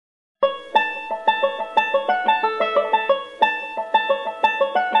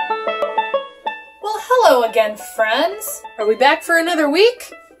Hello again, friends. Are we back for another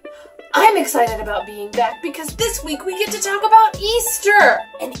week? I'm excited about being back because this week we get to talk about Easter.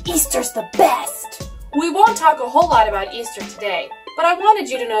 And Easter's the best. We won't talk a whole lot about Easter today, but I wanted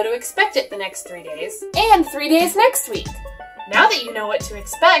you to know to expect it the next 3 days and 3 days next week. Now that you know what to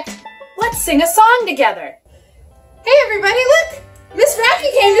expect, let's sing a song together. Hey everybody, look! Miss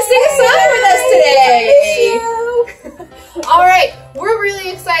Rocky came to sing a song with us today! Alright, we're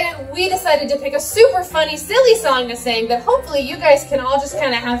really excited. We decided to pick a super funny, silly song to sing that hopefully you guys can all just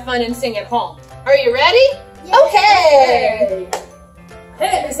kind of have fun and sing at home. Are you ready? Yay. Okay!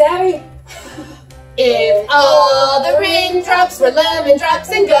 Hit it, Miss Abby! If all the raindrops were lemon drops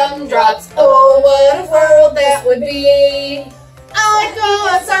and gumdrops, oh, what a world that would be! I'd go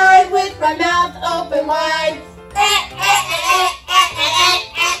outside with my mouth open wide.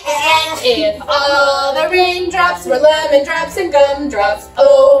 If all the raindrops were lemon drops and gumdrops,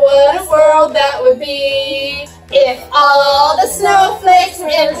 oh, what a world that would be. If all the snowflakes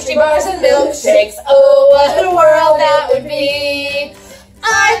were empty bars and milkshakes, oh, what a world that would be.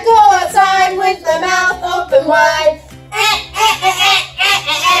 I'd go outside with my mouth open wide.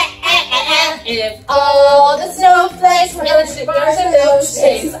 If all the snowflakes were empty bars and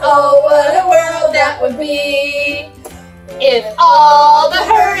milkshakes, oh, what a world that would be. If all the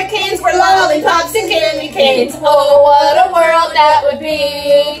hurricanes were lollipops and candy canes, oh, what a world that would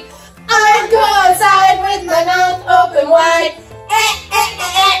be. I'd go outside with my mouth open wide.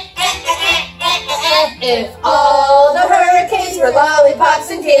 If all the hurricanes were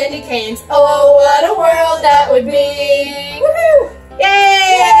lollipops and candy canes, oh, what a world that would be. Woohoo!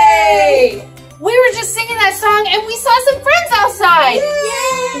 Yay! We were just singing that song and we saw some friends outside.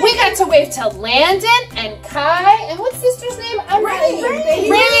 Yay! We got to wave to Landon and Kai and what's sister's name?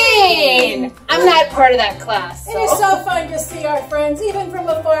 Rain. I'm not part of that class. So. It is so fun to see our friends, even from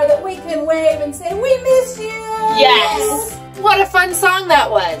afar, that we can wave and say, we miss you. Yes. What a fun song that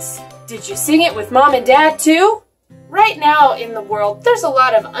was. Did you sing it with Mom and Dad too? Right now in the world, there's a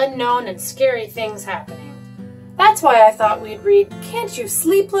lot of unknown and scary things happening. That's why I thought we'd read, Can't You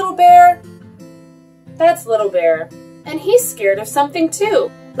Sleep, Little Bear? That's Little Bear, and he's scared of something too.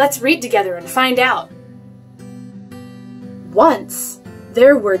 Let's read together and find out. Once,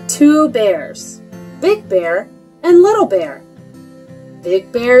 there were 2 bears, Big Bear and Little Bear. Big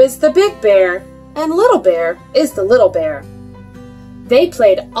Bear is the big bear, and Little Bear is the little bear. They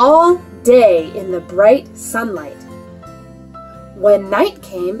played all day in the bright sunlight. When night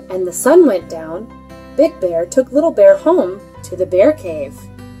came and the sun went down, Big Bear took Little Bear home to the bear cave.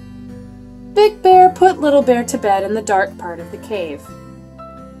 Big Bear put Little Bear to bed in the dark part of the cave.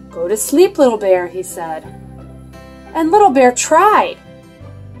 Go to sleep, Little Bear, he said. And Little Bear tried.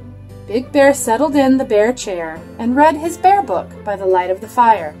 Big Bear settled in the bear chair and read his bear book by the light of the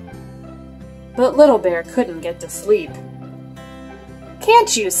fire. But Little Bear couldn't get to sleep.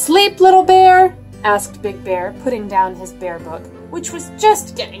 Can't you sleep, Little Bear? Asked Big Bear, putting down his bear book, which was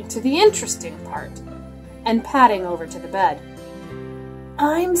just getting to the interesting part, and padding over to the bed.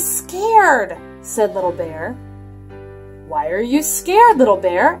 I'm scared, said Little Bear. Why are you scared, Little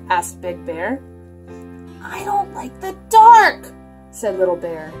Bear? Asked Big Bear. I don't like the dark, said Little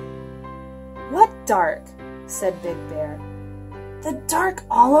Bear. What dark? Said Big Bear. The dark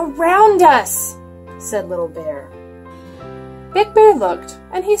all around us, said Little Bear. Big Bear looked,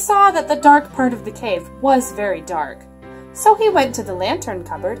 and he saw that the dark part of the cave was very dark. So he went to the lantern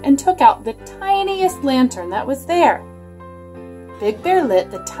cupboard and took out the tiniest lantern that was there. Big Bear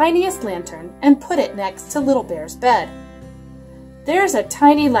lit the tiniest lantern and put it next to Little Bear's bed. There's a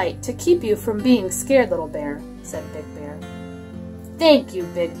tiny light to keep you from being scared, Little Bear, said Big Bear. Thank you,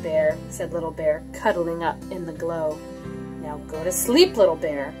 Big Bear, said Little Bear, cuddling up in the glow. Now go to sleep, Little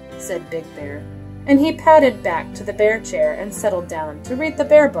Bear, said Big Bear, and he padded back to the bear chair and settled down to read the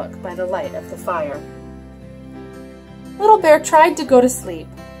bear book by the light of the fire. Little Bear tried to go to sleep,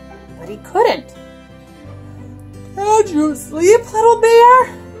 but he couldn't. Can't you sleep, Little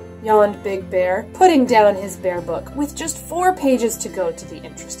Bear? Yawned Big Bear, putting down his bear book with just 4 pages to go to the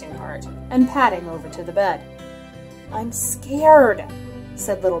interesting part, and padding over to the bed. I'm scared,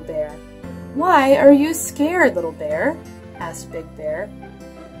 said Little Bear. Why are you scared, Little Bear? Asked Big Bear.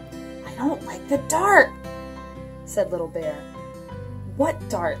 I don't like the dark, said Little Bear. What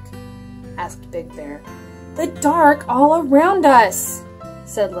dark? Asked Big Bear. The dark all around us,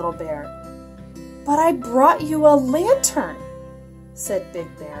 said Little Bear. But I brought you a lantern, said Big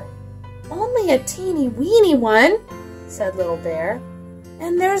Bear. Only a teeny weeny one, said Little Bear.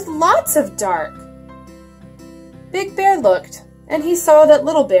 And there's lots of dark. Big Bear looked, and he saw that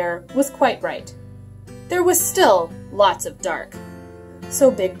Little Bear was quite right. There was still lots of dark. So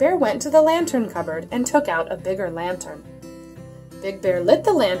Big Bear went to the lantern cupboard and took out a bigger lantern. Big Bear lit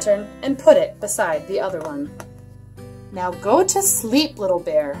the lantern and put it beside the other one. "Now go to sleep, Little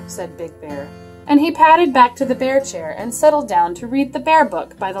Bear," said Big Bear, and he padded back to the bear chair and settled down to read the bear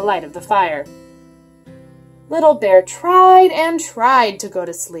book by the light of the fire. Little Bear tried and tried to go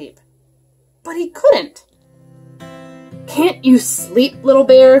to sleep, but he couldn't. "Can't you sleep, Little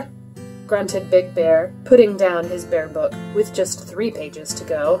Bear?" grunted Big Bear, putting down his bear book with just 3 pages to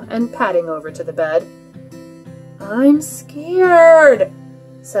go and padding over to the bed. "I'm scared,"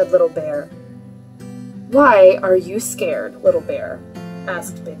 said Little Bear. "Why are you scared, Little Bear?"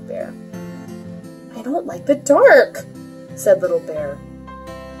 asked Big Bear. "I don't like the dark," said Little Bear.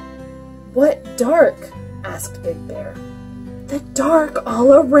 "What dark?" asked Big Bear. "The dark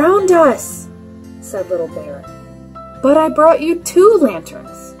all around us," said Little Bear. "But I brought you 2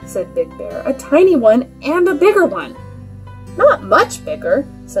 lanterns," said Big Bear, "a tiny one and a bigger one." "Not much bigger,"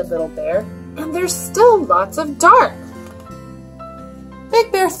 said Little Bear, "and there's still lots of dark."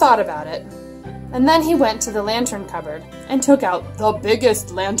 Big Bear thought about it, and then he went to the lantern cupboard and took out the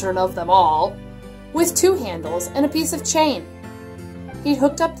biggest lantern of them all, with 2 handles and a piece of chain. He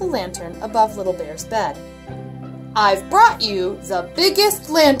hooked up the lantern above Little Bear's bed. "I've brought you the biggest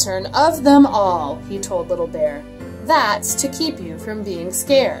lantern of them all," he told Little Bear. "That's to keep you from being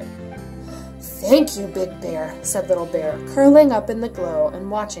scared." "Thank you, Big Bear," said Little Bear, curling up in the glow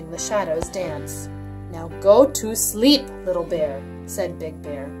and watching the shadows dance. "Now go to sleep, Little Bear," said Big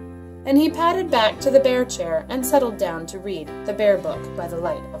Bear, and he padded back to the bear chair and settled down to read the bear book by the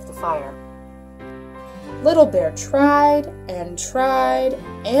light of the fire. Little Bear tried and tried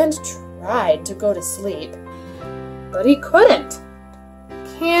and tried to go to sleep, but he couldn't.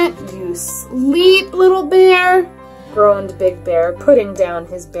 "Can't you sleep, Little Bear?" groaned Big Bear, putting down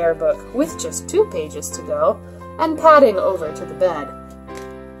his bear book with just 2 pages to go and padding over to the bed.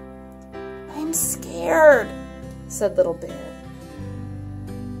 "I'm scared," said Little Bear.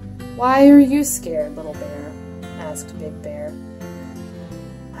 "Why are you scared, Little Bear?" asked Big Bear.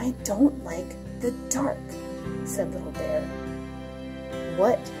 "I don't like the dark," said Little Bear.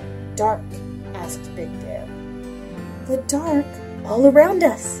 "What dark?" asked Big Bear. "The dark all around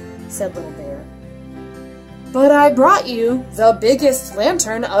us," said Little Bear. "But I brought you the biggest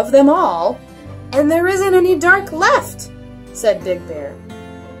lantern of them all, and there isn't any dark left," said Big Bear.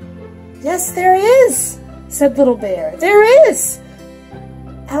 "Yes, there is," said Little Bear. "There is!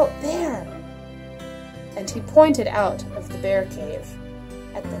 Out there." And he pointed out of the bear cave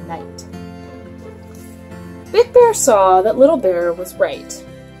at the night. Big Bear saw that Little Bear was right.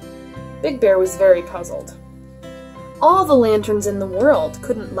 Big Bear was very puzzled. All the lanterns in the world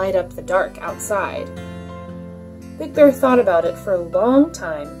couldn't light up the dark outside. Big Bear thought about it for a long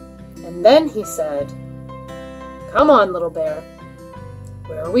time, and then he said, "Come on, Little Bear."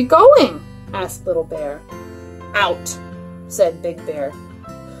 "Where are we going?" asked Little Bear. "Out," said Big Bear.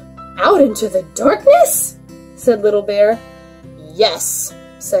 "Out into the darkness?" said Little Bear. "Yes,"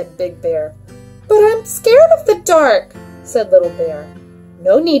 said Big Bear. "But I'm scared of the dark," said Little Bear.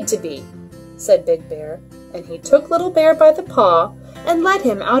 "No need to be," said Big Bear, and he took Little Bear by the paw and led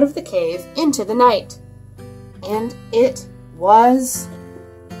him out of the cave into the night. And it was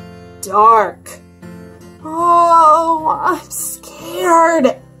dark. "Oh, I'm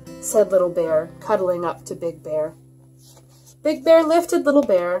scared," said Little Bear, cuddling up to Big Bear. Big Bear lifted Little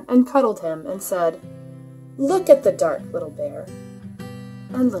Bear and cuddled him and said, "Look at the dark, Little Bear."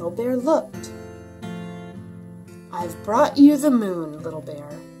 And Little Bear looked. "I've brought you the moon, Little Bear,"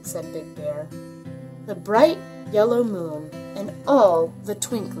 said Big Bear. "The bright yellow moon and all the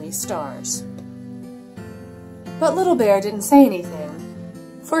twinkly stars." But Little Bear didn't say anything,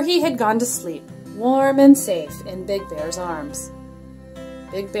 for he had gone to sleep, warm and safe in Big Bear's arms.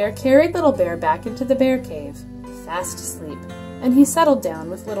 Big Bear carried Little Bear back into the bear cave, fast asleep, and he settled down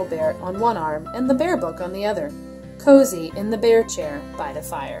with Little Bear on one arm and the bear book on the other, cozy in the bear chair by the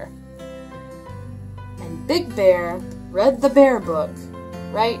fire. And Big Bear read the bear book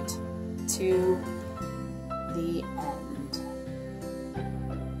right to the end.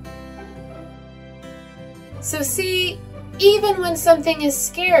 So see, even when something is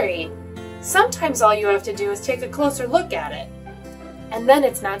scary, sometimes all you have to do is take a closer look at it, and then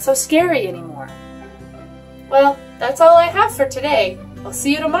it's not so scary anymore. Well, that's all I have for today. I'll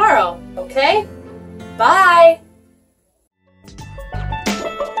see you tomorrow, okay? Bye!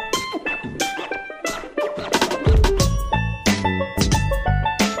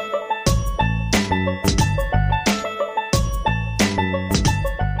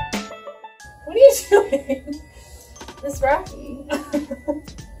 What are you doing? Miss Rocky.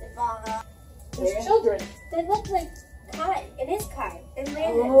 There's There's children. They look like Kai. It is Kai. And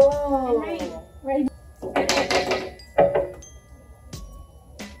Landon. Oh. And Rain.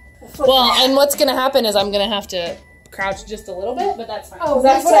 Well, and what's going to happen is I'm going to have to crouch just a little bit, but that's fine. Oh,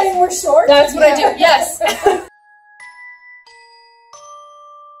 that's what we're short? That's what I do, yes.